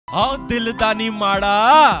आओ दिल दा नी माड़ा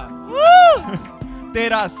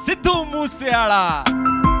तेरा Sidhu Moosewala.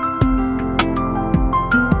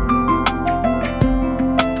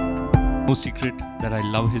 No secret that I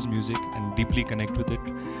love his music and deeply connect with it.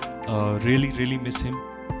 Really miss him.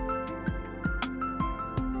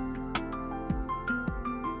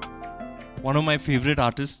 One of my favorite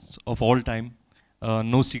artists of all time.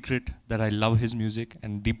 No secret that I love his music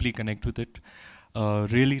and deeply connect with it.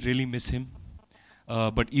 Really miss him.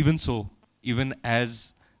 But even so, even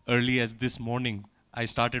as early as this morning, I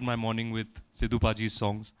started my morning with Sidhu Paji's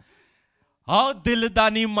songs. Aao dil da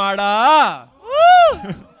ni maada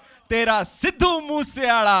tera Sidhu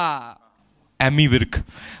Moosewaala. Amy Virk,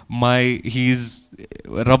 he's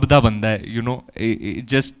Rabda banda hai, you know.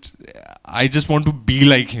 I just want to be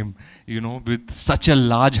like him, you know, with such a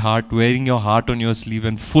large heart, wearing your heart on your sleeve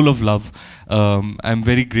and full of love. I'm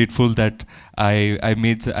very grateful that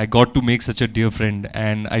I got to make such a dear friend,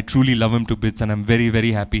 and I truly love him to bits, and I'm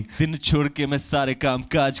very happy. दिन छोड़ के मैं सारे काम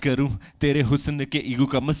काज करूं, तेरे हुस्न के ईगो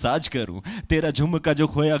का मसाज करूं, तेरा झुमका जो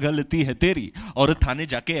खोया गलती है तेरी, और थाने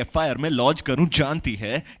जाके एफआईआर में लॉन्च करूं। जानती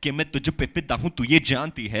है कि मैं तुझ पे फिदा हूं, तू ये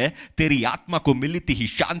जानती है, तेरी आत्मा को मिली थी ही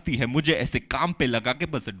शांति है, मुझे ऐसे काम पे लगा के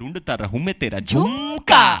बस ढूंढता रहूं मैं तेरा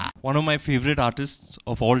झुमका। One of my favorite artists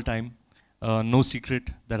of all time. No secret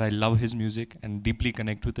that I love his music and deeply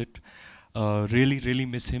connect with it. Really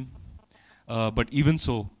miss him. But even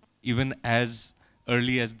so, even as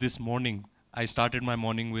early as this morning, I started my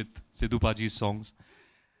morning with Sidhu Paji's songs.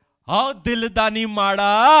 Aao dil da ni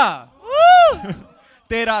maada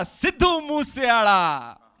tera Sidhu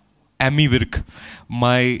Moosewaala. Amy Virk,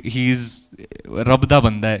 he's Rabda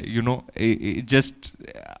banda hai, you know.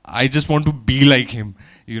 I just want to be like him,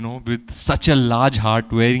 you know, with such a large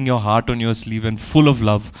heart, wearing your heart on your sleeve and full of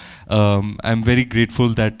love. I'm very grateful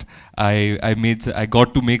that I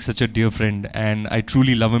got to make such a dear friend, and I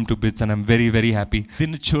truly love him to bits, and I'm very happy.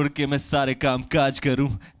 दिन छोड़ के मैं सारे काम काज करूं,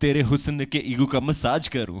 तेरे हुस्न के ईगो का मसाज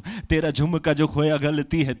करूं, तेरा झुमका जो खोया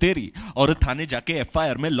गलती है तेरी, और थाने जाके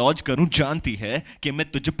एफआईआर में लॉन्च करूं। जानती है कि मैं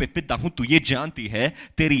तुझ पे फिदा हूं, तू ये जानती है,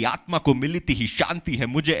 तेरी आत्मा को मिली थी ही शांति है,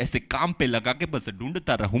 मुझे ऐसे काम पे लगा के बस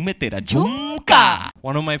ढूंढता रहूं मैं तेरा झुमका।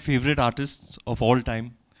 One of my favorite artists of all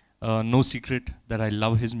time. No secret that I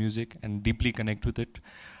love his music and deeply connect with it.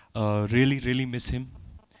 Really miss him.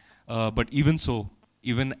 But even so,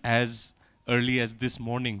 even as early as this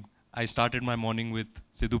morning, I started my morning with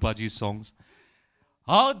Sidhu Paji's songs.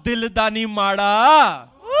 Aao dil da ni maada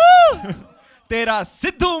tera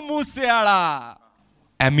Sidhu Moosewaala.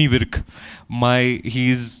 Amy Virk,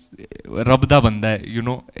 he's Rabda banda hai, you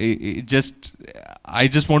know. I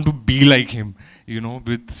just want to be like him, you know,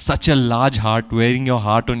 with such a large heart, wearing your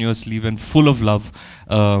heart on your sleeve and full of love.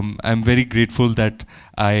 I'm very grateful that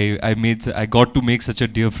I got to make such a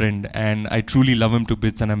dear friend, and I truly love him to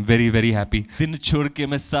bits, and I'm very happy. दिन छोड़ के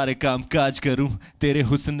मैं सारे काम काज करूं, तेरे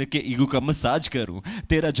हुस्न के ईगो का मसाज करूं,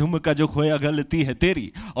 तेरा झुमका जो खोया गलती है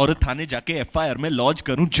तेरी, और थाने जाके एफआईआर में लॉन्च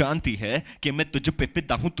करूं। जानती है कि मैं तुझ पे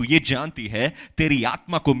फिदा हूं, तू ये जानती है, तेरी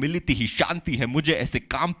आत्मा को मिली थी ही शांति है, मुझे ऐसे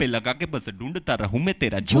काम पे लगा के बस ढूंढता रहूं मैं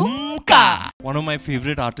तेरा झुमका। One of my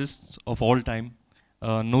favorite artists of all time.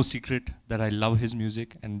 No secret that I love his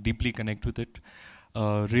music and deeply connect with it.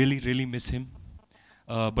 Really miss him.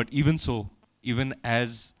 But even so, even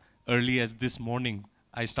as early as this morning,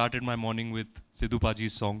 I started my morning with Sidhu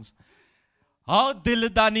Paji's songs. Aao dil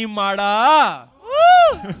da ni maada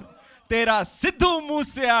tera Sidhu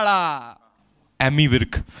Moosewaala. Amy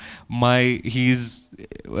Virk, he's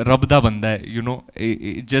Rabda banda hai, you know.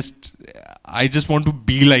 I just want to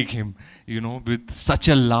be like him, you know, with such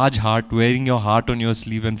a large heart, wearing your heart on your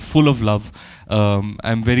sleeve and full of love.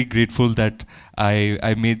 I'm very grateful that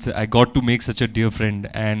I got to make such a dear friend,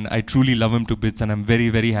 and I truly love him to bits, and I'm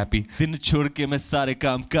very happy. दिन छोड़ के मैं सारे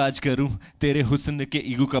काम काज करूं, तेरे हुस्न के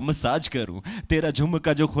ईगो का मसाज करूं, तेरा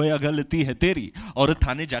झुमका जो खोया गलती है तेरी, और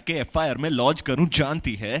थाने जाके एफआईआर में लॉन्च करूं।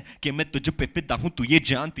 जानती है कि मैं तुझ पे फिदा हूं, तू ये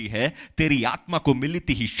जानती है, तेरी आत्मा को मिली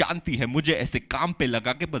थी ही शांति है, मुझे ऐसे काम पे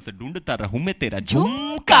लगा के बस ढूंढता रहूं मैं तेरा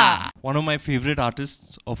झुमका। One of my favorite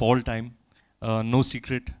artists of all time. No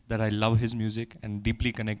secret that I love his music and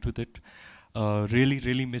deeply connect with it.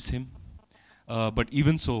 Really miss him. But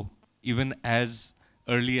even so, even as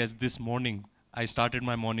early as this morning, I started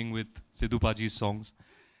my morning with Sidhu Paji's songs.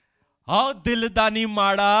 Aao dil da ni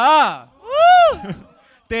maada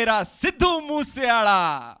tera Sidhu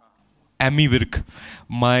Moosewaala. Amy Virk,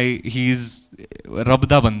 he's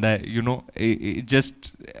Rabda banda hai, you know.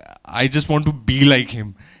 I just want to be like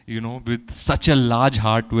him, you know, with such a large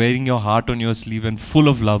heart, wearing your heart on your sleeve and full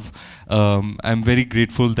of love. I'm very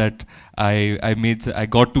grateful that I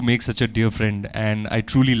got to make such a dear friend, and I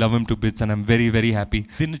truly love him to bits, and I'm very very happy.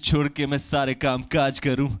 दिन छोड़ के मैं सारे काम काज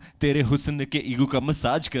करूं, तेरे हुस्न के ईगो का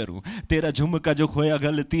मसाज करूं, तेरा झुमका जो खोया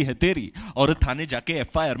गलती है तेरी, और थाने जाके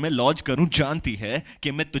एफआईआर में लॉन्च करूं। जानती है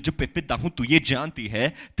कि मैं तुझ पे फिदा हूं, तू ये जानती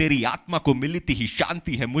है, तेरी आत्मा को मिली थी ही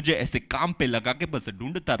शांति है, मुझे ऐसे काम पे लगा के बस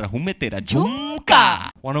ढूंढता रहूं मैं तेरा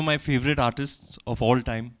झुमका। One of my favorite artists of all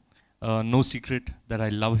time. No secret that I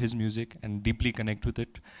love his music and deeply connect with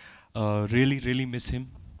it. Really, really miss him.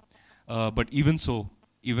 But even so,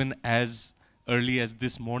 even as early as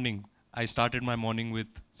this morning, I started my morning with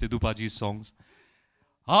Sidhu Paji's songs.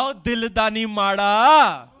 How dil dani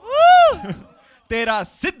mada, tera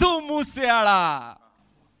Sidhu Mooseala.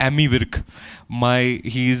 Amy Virk,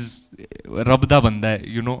 he's Rabda banda hai,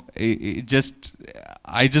 you know.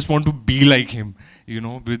 I just want to be like him, you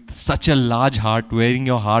know, with such a large heart, wearing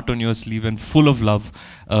your heart on your sleeve and full of love.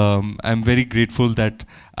 I'm very grateful that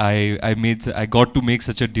I got to make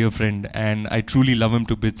such a dear friend, and I truly love him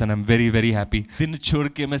to bits, and I'm very very happy. दिन छोड़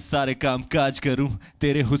के मैं सारे काम काज करूं,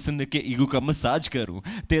 तेरे हुस्न के ईगो का मसाज करूं,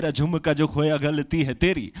 तेरा झुमका जो खोया गलती है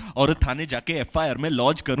तेरी, और थाने जाके एफआईआर में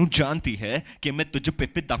लॉन्च करूं। जानती है कि मैं तुझ पे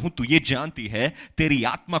फिदा हूं, तू ये जानती है, तेरी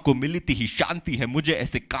आत्मा को मिली थी ही शांति है, मुझे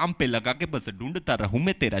ऐसे काम पे लगा के बस ढूंढता रहूं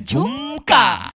मैं तेरा झुमका।